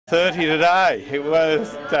30 today.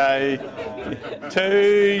 Birthday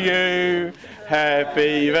to you.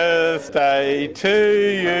 Happy birthday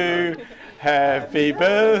to you. Happy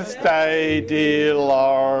birthday, dear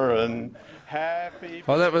Lauren.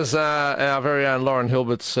 Well, that was our very own Lauren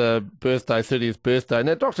Hilbert's birthday, 30th birthday.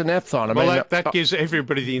 Now, Dr. Napthine, that gives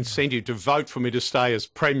everybody the incentive to vote for me to stay as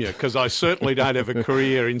Premier, because I certainly don't have a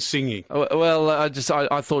career in singing. Well,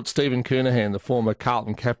 I thought Stephen Kernahan, the former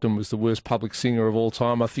Carlton captain, was the worst public singer of all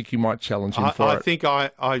time. I think you might challenge him for it. I think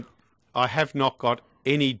I have not got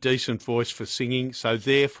any decent voice for singing, so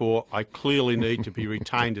therefore I clearly need to be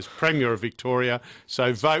retained as Premier of Victoria.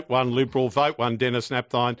 So vote one Liberal, vote one Dennis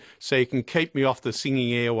Napthine, so you can keep me off the singing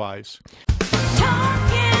airwaves.